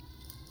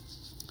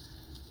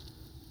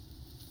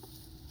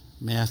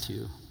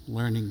 Matthew,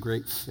 learning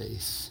great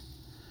faith.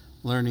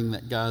 Learning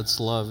that God's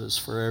love is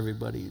for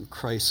everybody and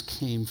Christ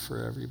came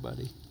for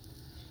everybody.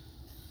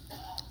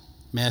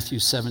 Matthew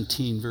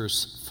 17,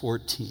 verse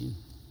 14.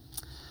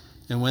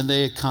 And when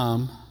they had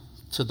come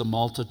to the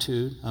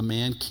multitude, a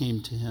man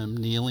came to him,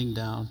 kneeling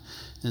down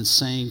and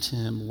saying to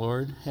him,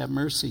 Lord, have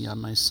mercy on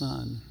my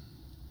son,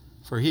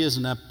 for he is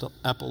an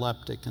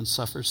epileptic and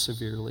suffers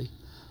severely.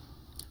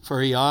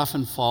 For he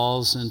often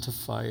falls into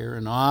fire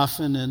and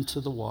often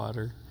into the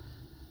water.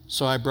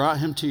 So I brought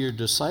him to your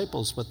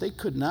disciples, but they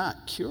could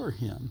not cure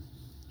him.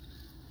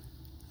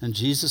 And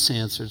Jesus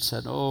answered,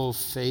 said, Oh,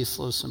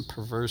 faithless and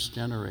perverse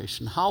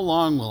generation, how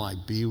long will I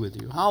be with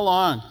you? How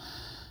long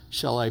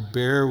shall I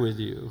bear with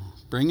you?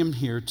 Bring him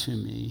here to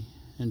me.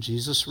 And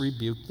Jesus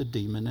rebuked the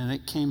demon, and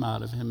it came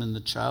out of him, and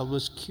the child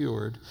was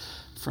cured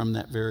from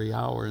that very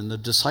hour. And the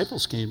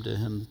disciples came to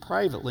him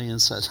privately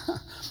and said,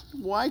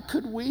 Why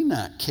could we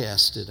not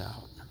cast it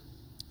out?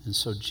 And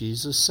so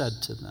Jesus said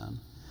to them,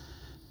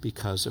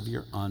 Because of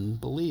your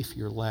unbelief,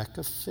 your lack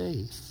of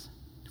faith.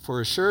 For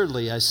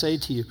assuredly, I say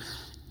to you,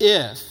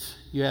 if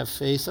you have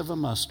faith of a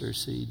mustard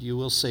seed, you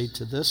will say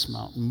to this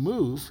mountain,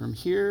 Move from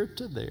here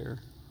to there,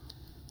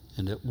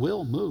 and it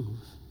will move,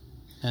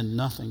 and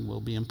nothing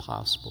will be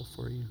impossible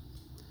for you.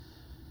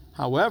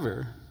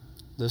 However,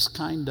 this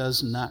kind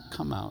does not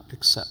come out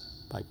except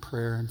by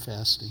prayer and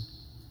fasting.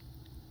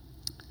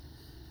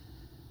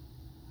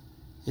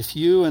 If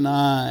you and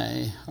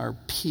I are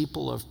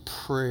people of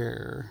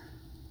prayer,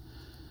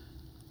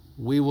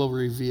 we will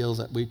reveal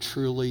that we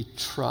truly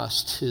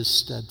trust His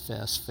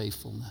steadfast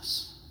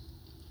faithfulness.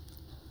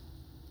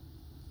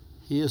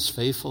 He is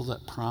faithful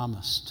that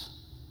promised.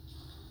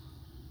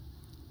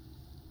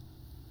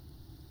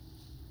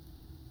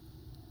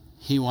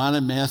 He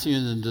wanted Matthew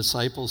and the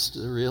disciples to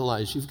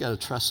realize you've got to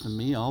trust in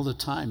me all the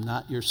time,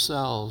 not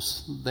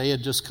yourselves. They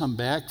had just come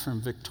back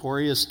from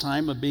victorious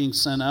time of being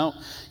sent out.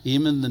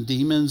 Even the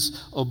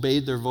demons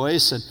obeyed their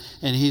voice.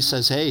 And he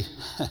says, hey,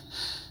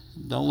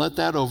 don't let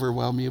that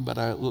overwhelm you, but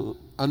I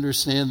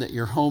understand that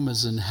your home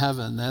is in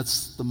heaven.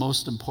 That's the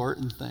most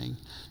important thing,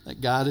 that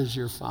God is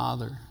your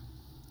Father.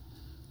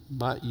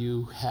 But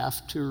you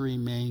have to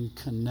remain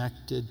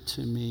connected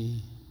to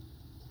me.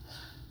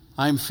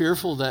 I'm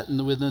fearful that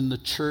within the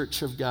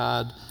church of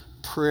God,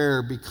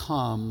 prayer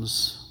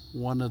becomes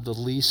one of the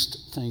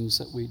least things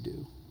that we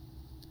do.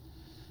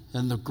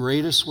 And the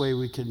greatest way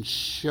we can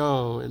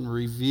show and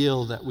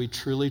reveal that we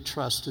truly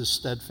trust His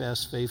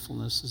steadfast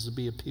faithfulness is to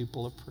be a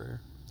people of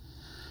prayer.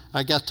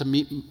 I got to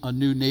meet a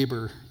new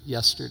neighbor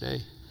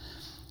yesterday.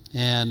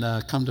 And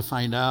come to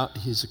find out,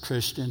 he's a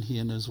Christian, he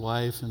and his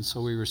wife. And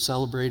so we were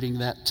celebrating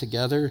that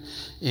together.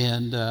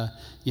 And,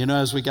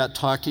 as we got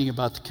talking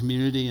about the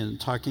community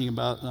and talking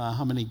about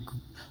how many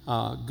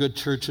good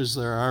churches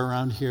there are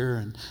around here,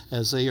 and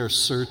as they are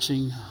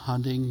searching,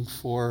 hunting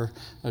for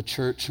a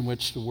church in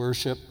which to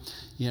worship,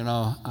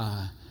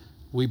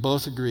 we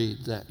both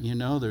agreed that,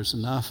 there's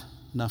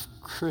enough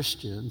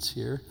Christians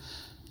here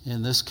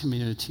in this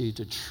community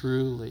to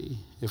truly,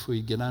 if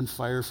we get on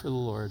fire for the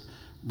Lord,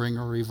 bring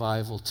a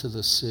revival to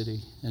the city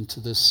and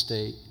to this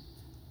state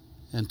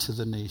and to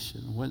the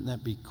nation. Wouldn't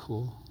that be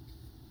cool?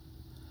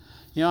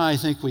 I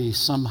think we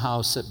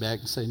somehow sit back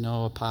and say,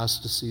 no,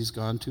 apostasy's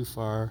gone too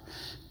far.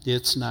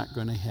 It's not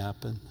going to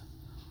happen.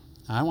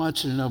 I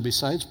want you to know,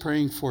 besides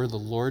praying for the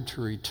Lord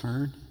to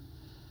return,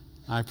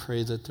 I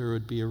pray that there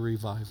would be a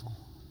revival.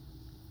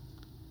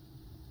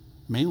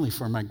 Mainly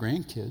for my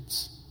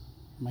grandkids,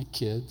 my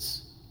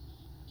kids.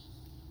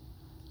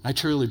 I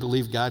truly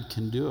believe God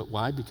can do it.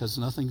 Why? Because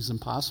nothing's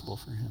impossible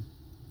for him.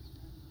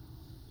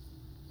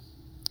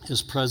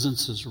 His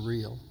presence is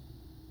real.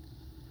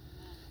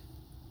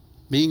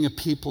 Being a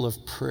people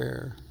of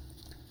prayer.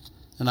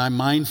 And I'm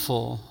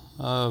mindful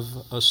of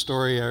a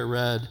story I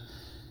read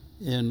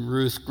in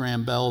Ruth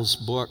Graham Bell's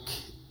book,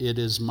 It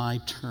Is My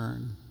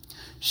Turn.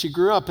 She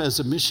grew up as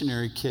a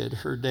missionary kid.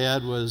 Her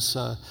dad was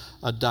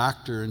a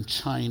doctor in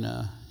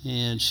China,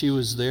 and she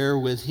was there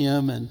with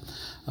him, and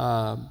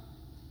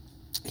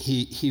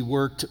he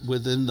worked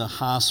within the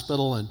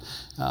hospital, and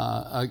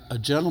a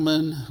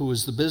gentleman who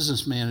was the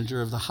business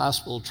manager of the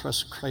hospital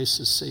trusted Christ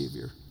as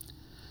Savior.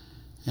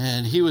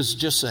 And he was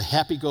just a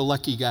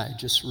happy-go-lucky guy,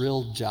 just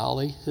real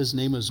jolly. His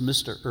name was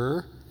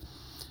Mr.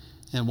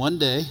 And one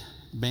day,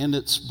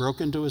 bandits broke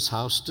into his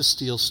house to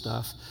steal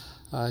stuff.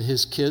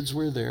 His kids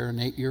were there, an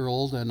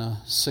 8-year-old and a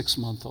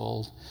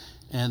 6-month-old,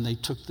 and they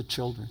took the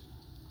children.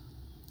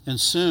 And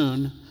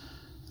soon,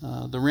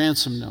 the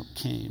ransom note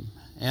came,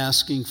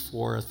 asking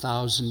for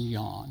 1,000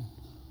 yuan.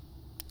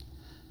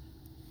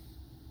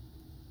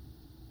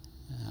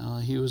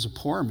 He was a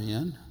poor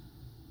man.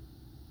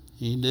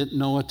 He didn't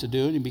know what to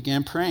do, and he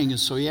began praying. And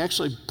so he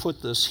actually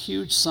put this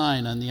huge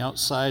sign on the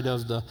outside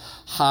of the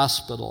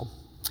hospital.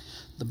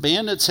 The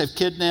bandits have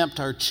kidnapped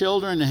our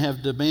children and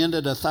have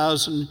demanded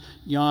 1,000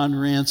 yuan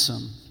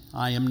ransom.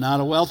 I am not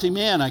a wealthy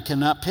man. I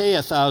cannot pay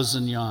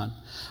 1,000 yuan.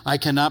 I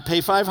cannot pay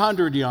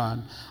 500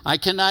 yuan. I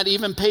cannot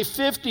even pay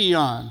 50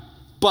 yuan.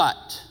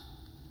 But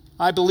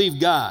I believe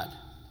God.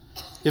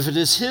 If it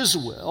is his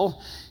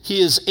will, he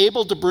is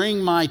able to bring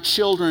my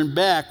children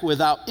back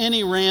without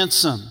any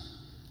ransom.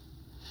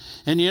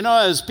 And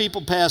as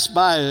people pass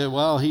by,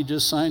 well, he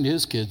just signed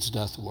his kid's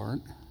death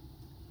warrant.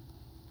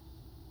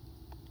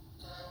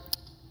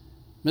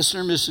 Mr.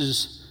 and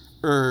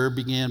Mrs.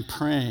 Began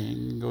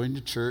praying, going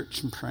to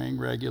church and praying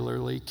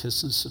regularly,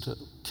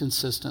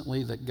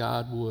 consistently, that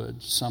God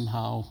would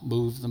somehow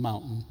move the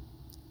mountain.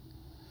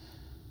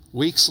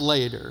 Weeks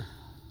later,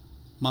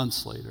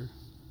 months later,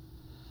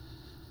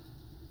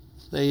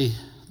 the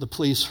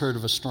police heard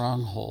of a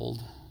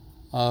stronghold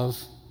of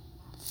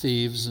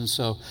thieves, and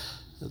so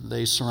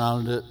they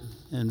surrounded it,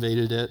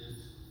 invaded it,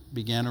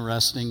 began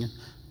arresting,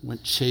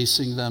 went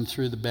chasing them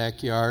through the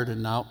backyard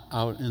and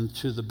out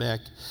into the back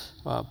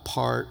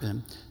part,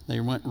 and they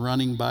went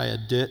running by a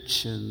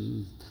ditch,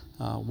 and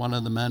one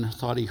of the men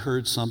thought he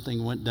heard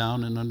something, went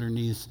down, and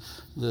underneath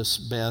this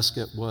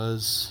basket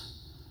was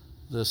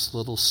this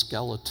little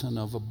skeleton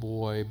of a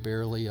boy,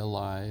 barely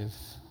alive,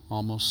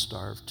 almost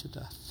starved to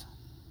death.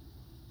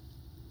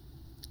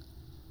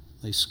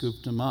 They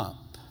scooped him up,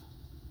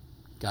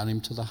 got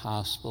him to the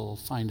hospital,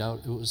 find out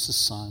it was the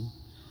son,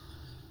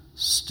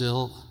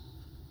 still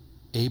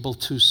able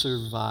to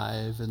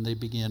survive, and they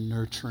began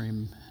nurturing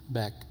him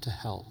back to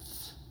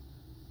health.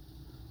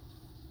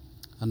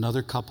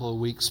 Another couple of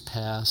weeks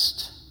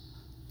passed.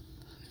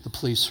 The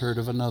police heard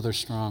of another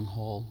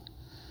stronghold.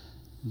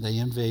 They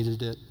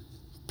invaded it.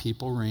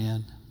 People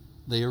ran.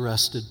 They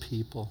arrested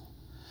people.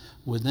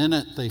 Within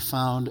it, they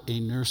found a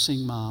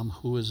nursing mom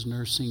who was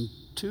nursing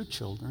 2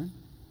 children.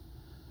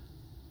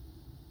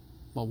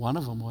 But one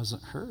of them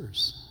wasn't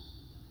hers.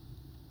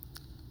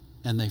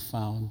 And they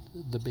found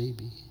the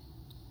baby.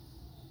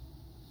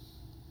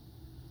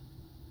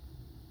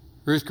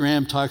 Ruth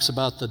Graham talks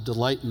about the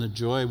delight and the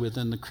joy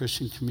within the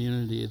Christian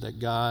community that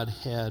God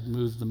had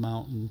moved the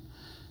mountain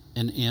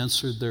and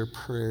answered their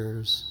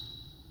prayers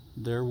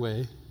their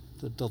way,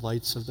 the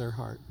delights of their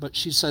heart. But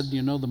she said,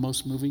 the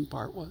most moving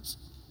part was,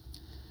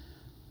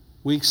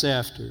 weeks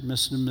after,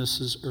 Mr. and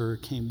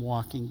Mrs. came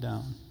walking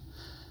down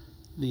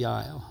the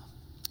aisle,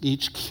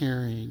 each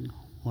carrying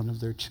one of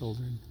their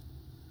children,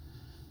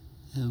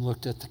 and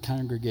looked at the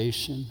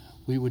congregation.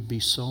 We would be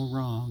so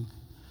wrong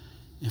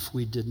if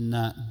we did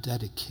not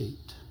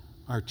dedicate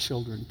our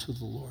children to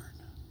the Lord.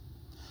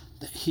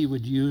 That he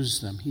would use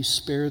them. He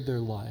spared their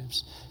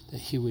lives. That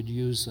he would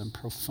use them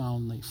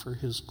profoundly for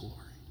his glory.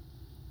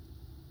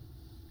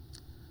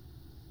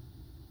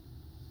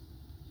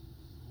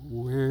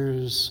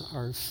 Where's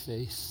our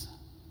faith?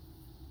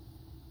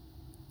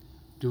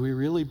 Do we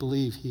really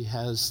believe he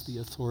has the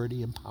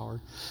authority and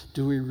power?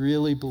 Do we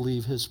really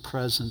believe his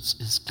presence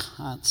is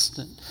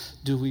constant?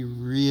 Do we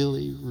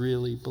really,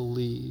 really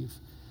believe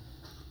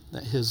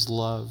that his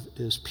love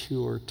is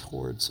pure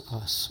towards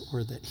us,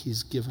 or that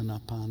he's given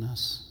up on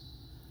us?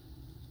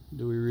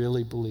 Do we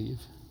really believe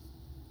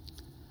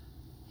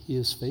he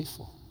is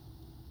faithful?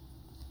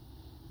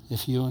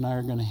 If you and I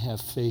are going to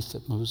have faith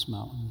that moves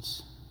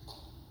mountains,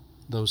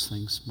 those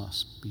things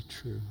must be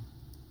true.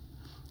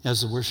 As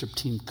the worship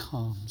team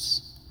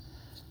comes,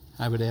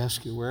 I would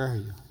ask you, where are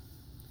you?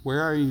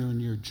 Where are you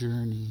in your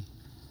journey,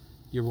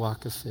 your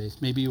walk of faith?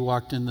 Maybe you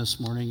walked in this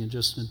morning and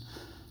just in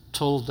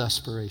total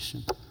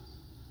desperation.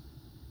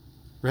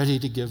 ready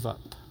to give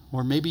up.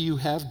 Or maybe you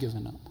have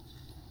given up.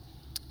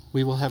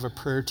 We will have a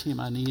prayer team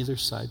on either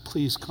side.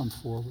 Please come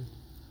forward.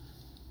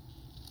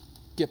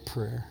 Get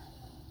prayer.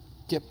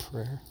 Get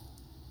prayer.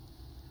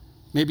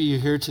 Maybe you're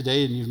here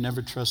today and you've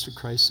never trusted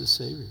Christ as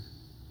Savior.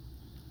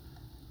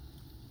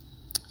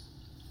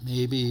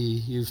 Maybe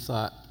you've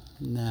thought,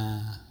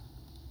 nah.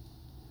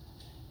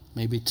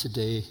 Maybe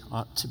today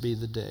ought to be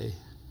the day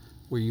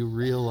where you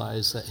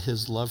realize that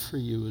his love for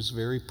you is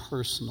very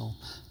personal.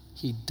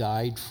 He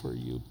died for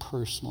you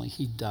personally.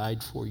 He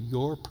died for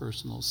your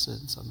personal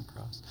sins on the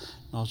cross.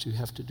 And all you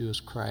have to do is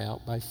cry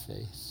out by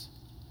faith.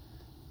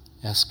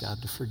 Ask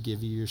God to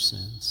forgive you your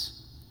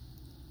sins.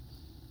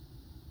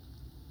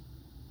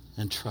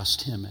 And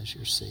trust him as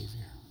your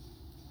Savior.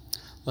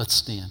 Let's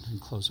stand and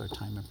close our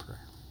time in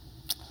prayer.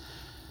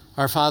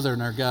 Our Father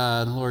and our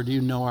God, Lord,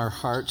 you know our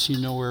hearts. You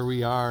know where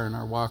we are in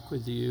our walk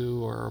with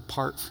you or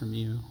apart from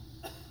you.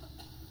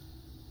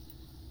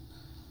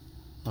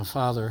 Oh,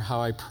 Father,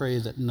 how I pray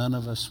that none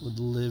of us would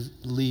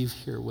leave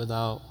here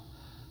without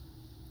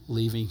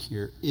leaving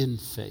here in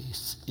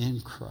faith in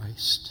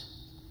Christ.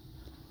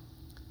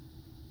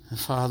 And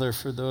Father,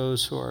 for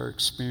those who are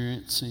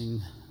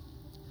experiencing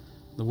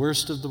the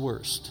worst of the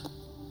worst,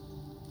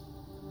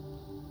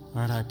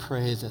 Lord, I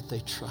pray that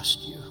they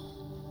trust you.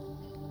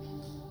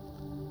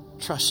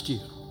 Trust you.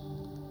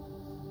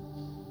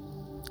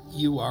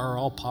 You are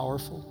all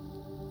powerful.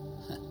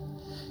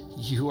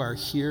 You are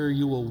here.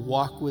 You will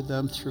walk with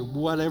them through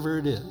whatever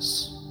it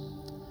is.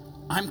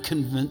 I'm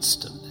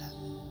convinced of that.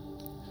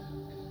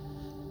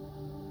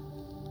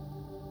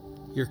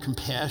 Your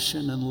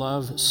compassion and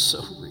love is so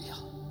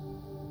real.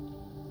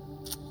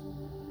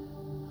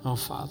 Oh,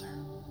 Father,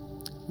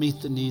 meet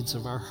the needs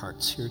of our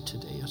hearts here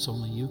today as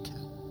only you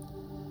can.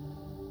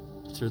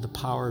 Through the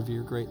power of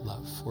your great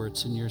love. For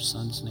it's in your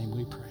Son's name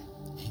we pray.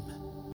 Amen.